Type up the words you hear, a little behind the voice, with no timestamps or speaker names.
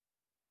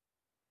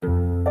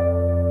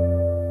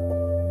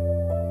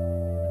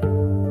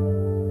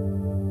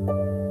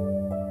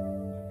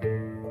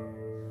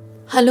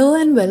Hello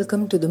and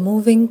welcome to The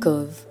Moving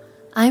Curve.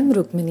 I'm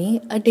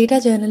Rukmini, a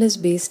data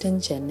journalist based in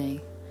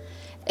Chennai.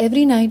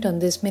 Every night on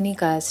this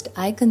minicast,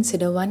 I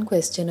consider one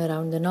question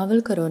around the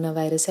novel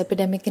coronavirus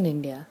epidemic in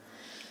India.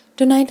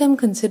 Tonight I'm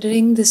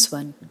considering this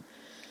one.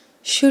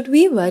 Should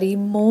we worry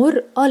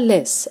more or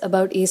less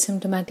about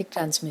asymptomatic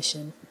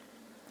transmission?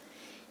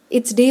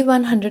 It's day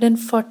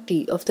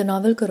 140 of the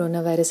novel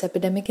coronavirus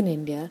epidemic in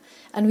India,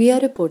 and we are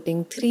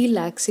reporting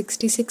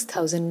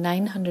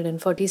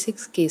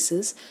 3,66,946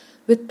 cases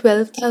with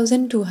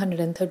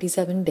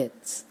 12,237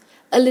 deaths.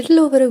 A little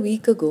over a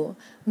week ago,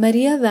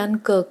 Maria van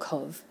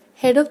Kerkhove,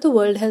 head of the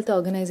World Health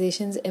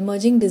Organization's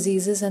Emerging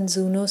Diseases and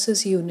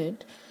Zoonosis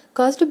Unit,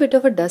 caused a bit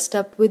of a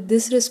dust-up with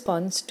this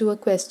response to a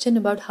question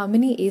about how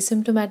many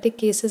asymptomatic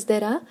cases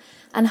there are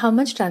and how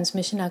much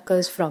transmission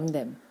occurs from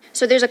them.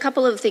 So there's a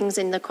couple of things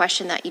in the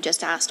question that you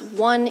just asked.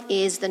 One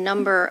is the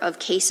number of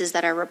cases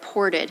that are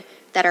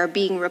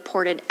being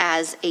reported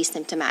as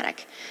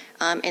asymptomatic.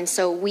 And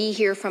so we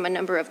hear from a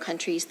number of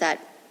countries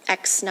that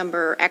X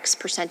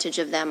percentage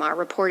of them are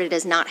reported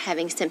as not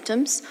having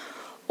symptoms,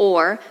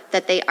 or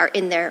that they are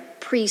in their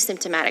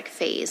pre-symptomatic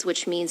phase,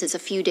 which means it's a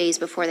few days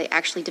before they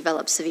actually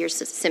develop severe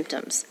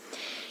symptoms.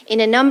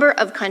 In a number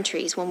of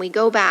countries, when we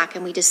go back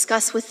and we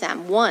discuss with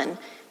them, one,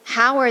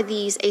 how are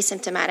these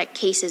asymptomatic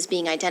cases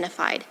being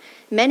identified?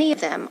 Many of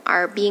them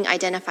are being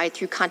identified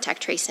through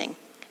contact tracing.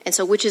 And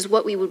so, which is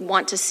what we would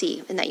want to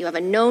see, in that you have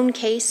a known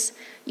case,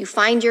 you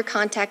find your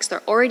contacts,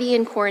 they're already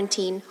in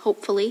quarantine,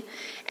 hopefully,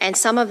 and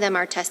some of them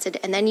are tested,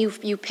 and then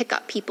you pick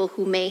up people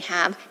who may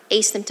have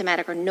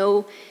asymptomatic or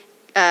no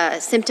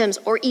symptoms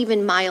or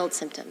even mild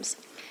symptoms.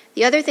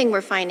 The other thing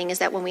we're finding is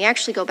that when we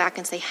actually go back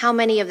and say how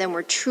many of them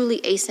were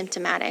truly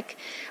asymptomatic,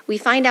 we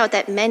find out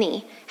that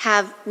many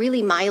have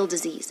really mild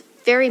disease.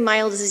 Very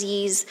mild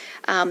disease.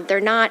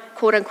 They're not,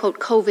 quote unquote,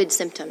 COVID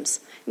symptoms,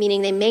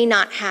 meaning they may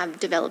not have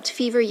developed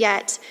fever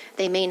yet,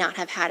 they may not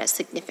have had a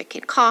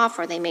significant cough,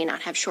 or they may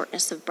not have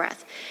shortness of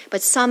breath,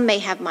 but some may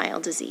have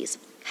mild disease.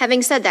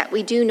 Having said that,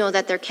 we do know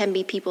that there can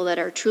be people that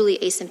are truly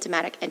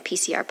asymptomatic and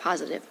PCR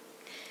positive.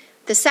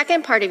 The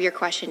second part of your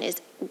question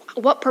is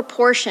what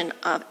proportion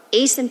of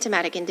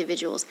asymptomatic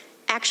individuals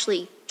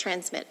actually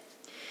transmit?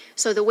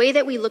 So the way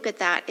that we look at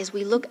that is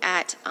we look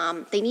at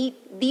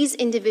these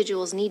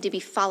individuals need to be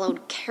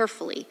followed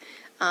carefully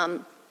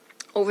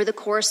over the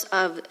course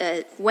of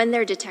when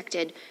they're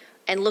detected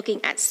and looking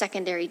at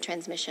secondary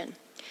transmission.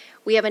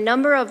 We have a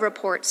number of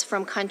reports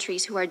from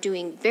countries who are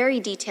doing very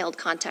detailed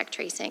contact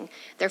tracing.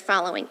 They're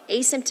following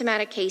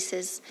asymptomatic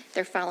cases,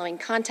 they're following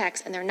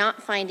contacts, and they're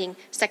not finding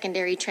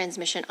secondary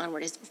transmission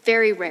onward. It's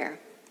very rare.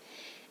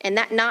 And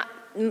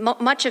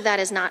much of that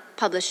is not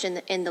published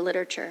in the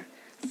literature.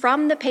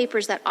 From the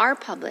papers that are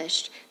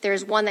published,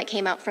 there's one that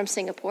came out from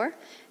Singapore,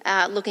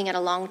 looking at a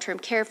long-term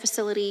care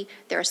facility.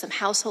 There are some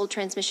household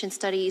transmission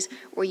studies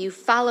where you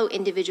follow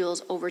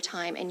individuals over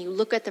time and you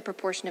look at the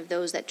proportion of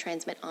those that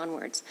transmit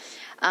onwards.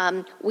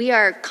 We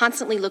are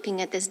constantly looking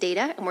at this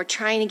data, and we're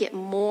trying to get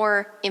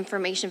more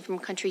information from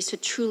countries to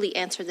truly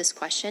answer this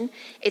question.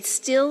 It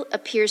still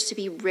appears to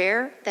be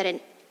rare that an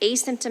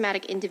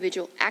asymptomatic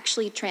individual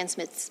actually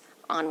transmits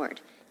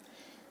onward.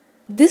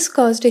 This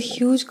caused a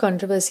huge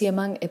controversy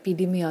among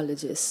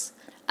epidemiologists.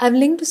 I've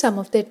linked to some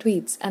of their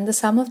tweets, and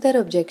some of their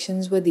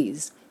objections were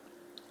these.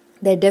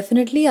 There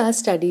definitely are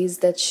studies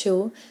that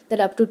show that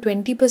up to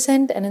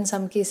 20% and in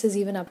some cases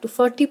even up to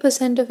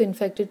 40% of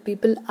infected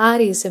people are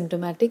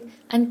asymptomatic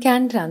and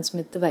can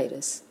transmit the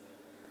virus.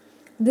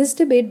 This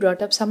debate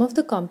brought up some of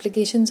the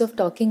complications of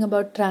talking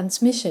about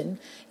transmission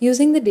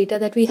using the data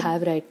that we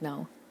have right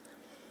now.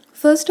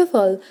 First of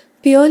all,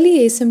 purely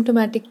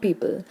asymptomatic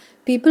people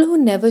who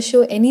never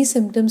show any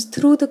symptoms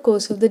through the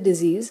course of the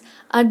disease,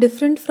 are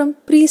different from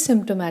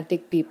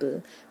pre-symptomatic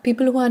people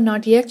who are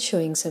not yet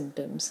showing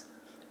symptoms,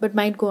 but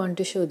might go on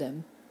to show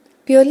them.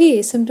 Purely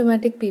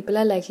asymptomatic people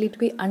are likely to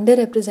be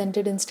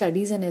underrepresented in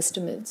studies and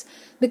estimates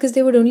because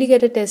they would only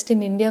get a test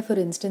in India, for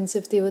instance,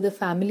 if they were the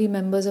family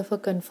members of a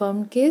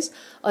confirmed case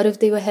or if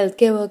they were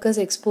healthcare workers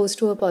exposed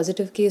to a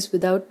positive case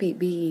without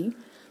PBE.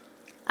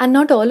 And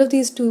not all of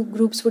these two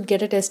groups would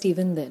get a test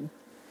even then.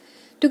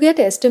 To get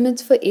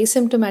estimates for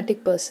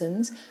asymptomatic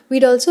persons,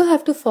 we'd also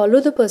have to follow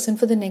the person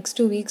for the next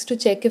 2 weeks to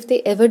check if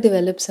they ever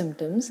develop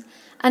symptoms,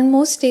 and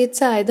most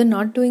states are either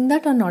not doing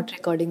that or not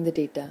recording the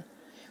data.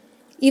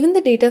 Even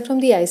the data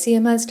from the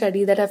ICMR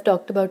study that I've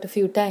talked about a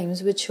few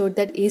times, which showed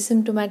that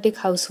asymptomatic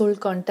household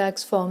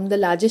contacts form the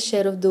largest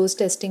share of those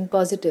testing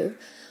positive,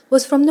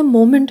 was from the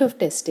moment of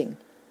testing.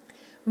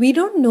 We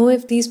don't know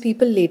if these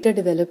people later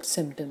developed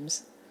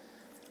symptoms.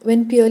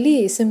 When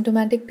purely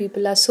asymptomatic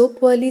people are so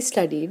poorly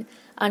studied,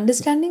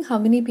 understanding how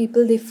many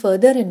people they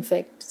further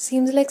infect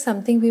seems like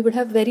something we would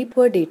have very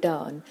poor data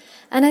on,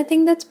 and I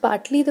think that's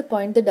partly the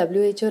point the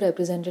WHO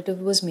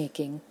representative was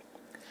making.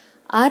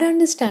 Our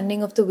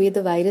understanding of the way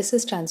the virus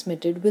is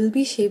transmitted will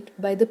be shaped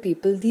by the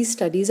people these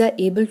studies are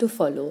able to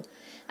follow,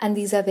 and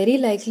these are very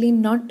likely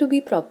not to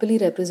be properly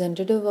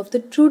representative of the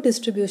true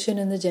distribution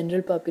in the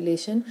general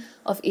population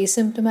of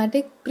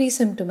asymptomatic,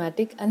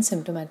 pre-symptomatic, and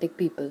symptomatic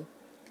people.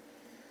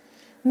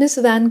 Ms.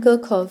 Van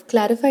Kerkhove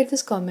clarified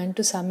this comment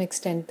to some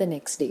extent the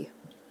next day.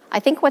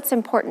 I think what's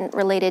important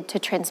related to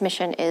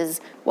transmission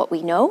is what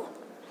we know,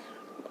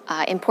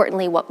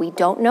 importantly, what we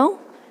don't know,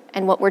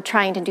 and what we're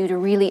trying to do to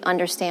really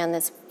understand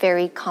this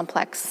very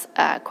complex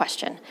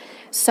question.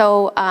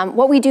 So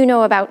what we do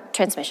know about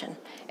transmission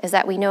is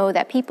that we know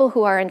that people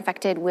who are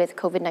infected with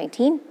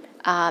COVID-19,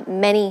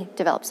 many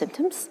develop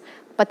symptoms,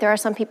 but there are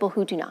some people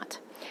who do not.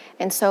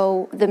 And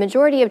so the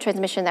majority of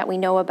transmission that we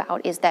know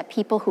about is that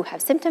people who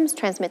have symptoms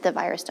transmit the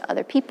virus to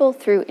other people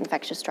through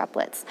infectious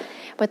droplets.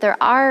 But there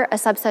are a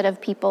subset of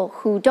people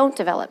who don't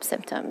develop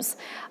symptoms.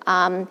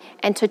 And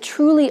to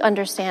truly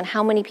understand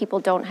how many people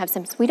don't have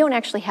symptoms, we don't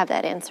actually have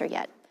that answer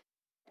yet.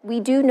 We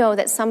do know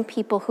that some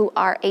people who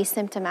are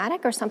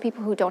asymptomatic or some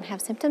people who don't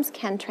have symptoms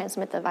can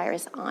transmit the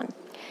virus on.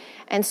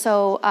 And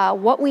so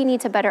what we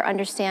need to better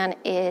understand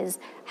is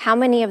how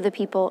many of the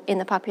people in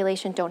the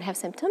population don't have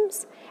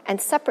symptoms, and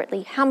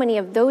separately, how many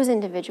of those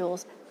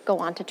individuals go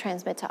on to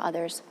transmit to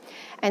others.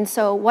 And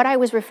so what I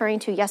was referring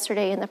to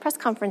yesterday in the press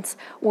conference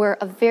were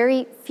a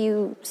very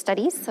few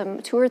studies,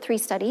 some 2 or 3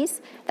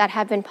 studies that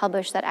have been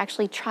published that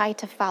actually try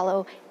to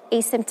follow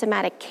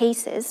asymptomatic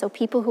cases, so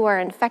people who are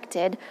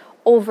infected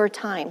over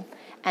time,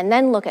 and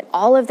then look at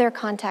all of their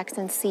contacts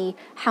and see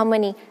how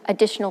many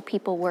additional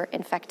people were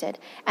infected.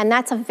 And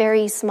that's a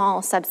very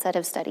small subset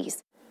of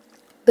studies.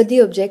 But the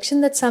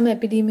objection that some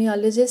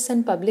epidemiologists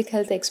and public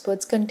health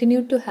experts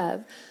continued to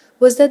have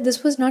was that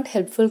this was not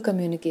helpful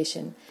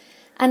communication.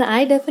 And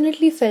I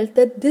definitely felt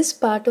that this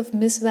part of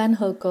Ms. Van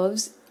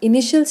Kerkhove's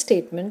initial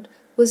statement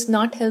was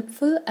not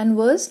helpful and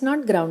was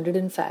not grounded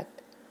in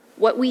fact.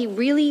 What we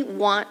really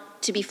want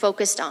to be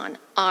focused on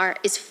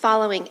is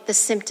following the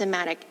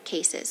symptomatic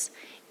cases.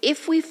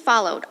 If we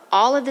followed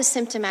all of the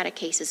symptomatic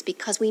cases,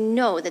 because we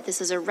know that this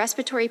is a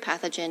respiratory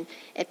pathogen,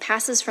 it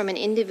passes from an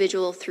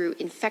individual through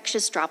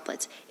infectious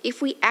droplets.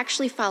 If we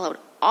actually followed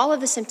all of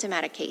the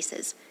symptomatic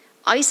cases,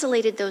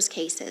 isolated those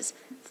cases,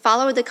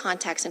 followed the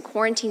contacts and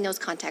quarantined those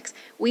contacts,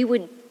 we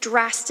would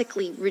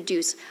drastically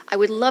reduce. I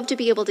would love to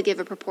be able to give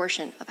a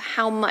proportion of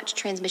how much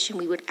transmission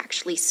we would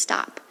actually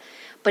stop.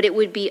 But it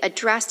would be a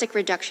drastic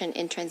reduction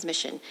in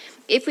transmission.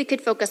 If we could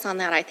focus on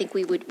that, I think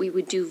we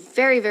would do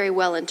very, very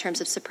well in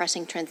terms of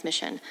suppressing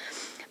transmission.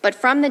 But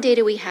from the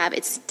data we have,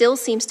 it still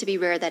seems to be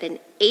rare that an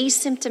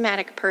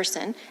asymptomatic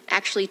person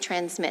actually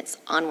transmits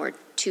onward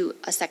to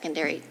a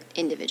secondary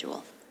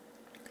individual.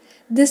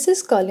 This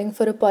is calling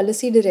for a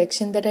policy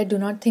direction that I do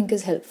not think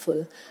is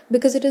helpful,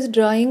 because it is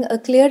drawing a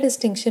clear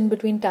distinction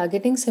between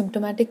targeting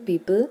symptomatic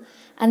people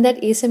and that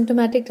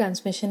asymptomatic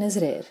transmission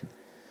is rare.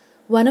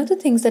 One of the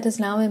things that has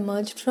now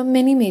emerged from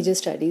many major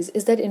studies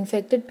is that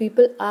infected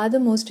people are the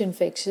most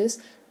infectious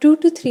 2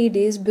 to 3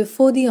 days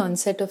before the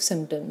onset of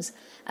symptoms,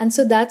 and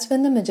so that's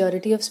when the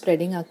majority of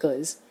spreading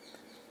occurs.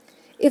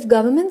 If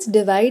governments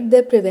divide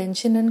their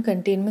prevention and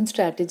containment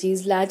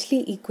strategies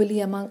largely equally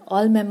among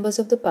all members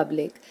of the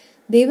public,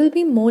 they will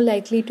be more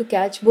likely to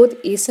catch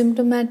both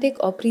asymptomatic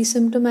or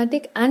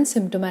pre-symptomatic and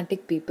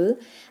symptomatic people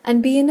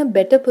and be in a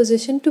better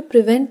position to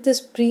prevent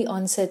this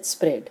pre-onset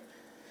spread.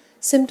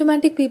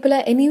 Symptomatic people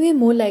are anyway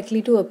more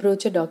likely to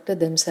approach a doctor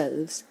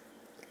themselves.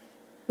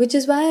 Which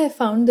is why I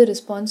found the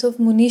response of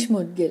Munish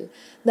Mudgil,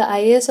 the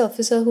IAS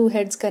officer who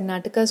heads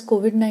Karnataka's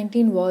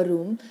COVID-19 war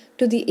room,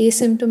 to the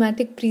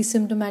asymptomatic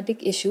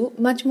pre-symptomatic issue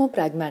much more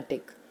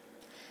pragmatic.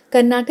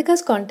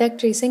 Karnataka's contact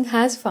tracing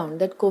has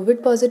found that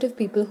COVID-positive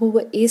people who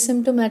were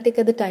asymptomatic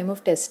at the time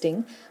of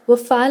testing were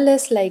far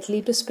less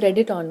likely to spread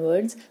it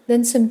onwards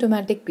than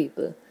symptomatic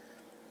people.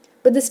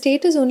 But the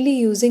state is only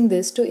using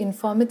this to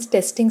inform its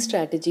testing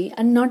strategy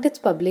and not its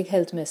public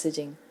health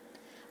messaging.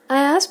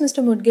 I asked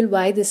Mr. Mudgil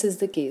why this is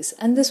the case,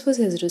 and this was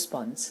his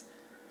response.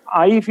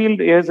 I feel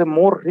there's a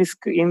more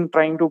risk in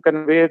trying to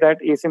convey that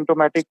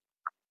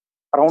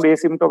around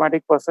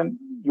asymptomatic person,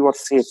 you are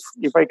safe.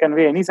 If I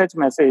convey any such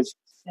message,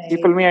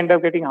 people may end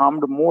up getting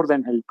harmed more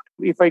than helped.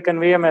 If I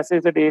convey a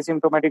message that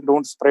asymptomatic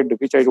don't spread,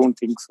 which I don't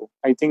think so,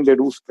 I think they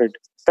do spread,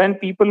 then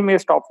people may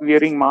stop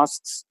wearing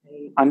masks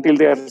until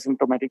they are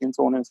symptomatic and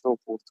so on and so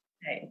forth.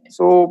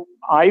 So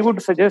I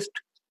would suggest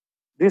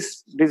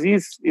this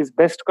disease is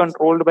best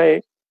controlled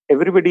by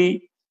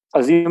everybody,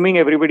 assuming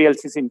everybody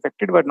else is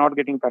infected but not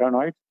getting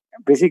paranoid.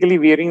 Basically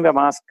wearing the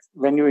mask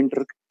when you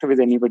interact with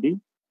anybody,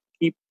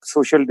 keep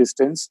social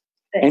distance.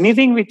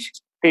 Anything which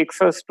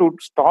takes us to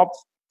stop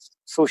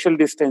social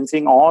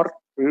distancing or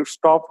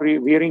stop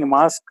wearing a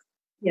mask,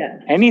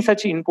 any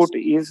such input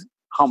is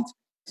harmful.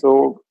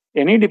 So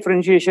any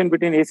differentiation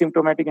between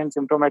asymptomatic and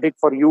symptomatic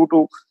for you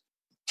to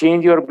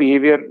change your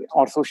behavior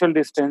or social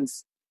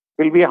distance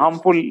will be a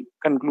harmful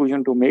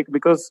conclusion to make,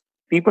 because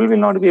people will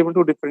not be able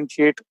to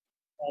differentiate.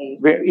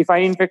 If I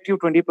infect you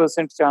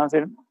 20% chance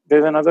and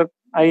there's another,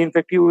 I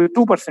infect you with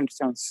 2%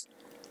 chance.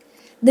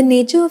 The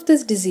nature of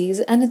this disease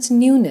and its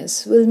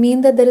newness will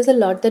mean that there is a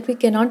lot that we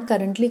cannot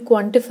currently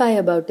quantify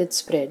about its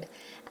spread,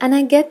 and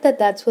I get that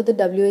that's what the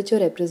WHO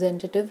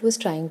representative was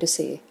trying to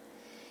say.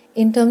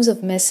 In terms of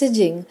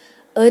messaging,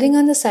 erring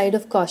on the side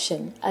of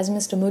caution, as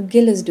Mr.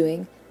 Mudgil is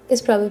doing,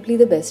 is probably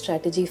the best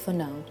strategy for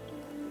now.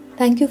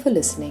 Thank you for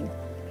listening.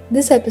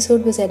 This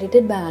episode was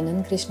edited by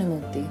Anand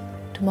Krishnamurthy.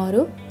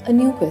 Tomorrow, a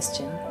new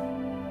question.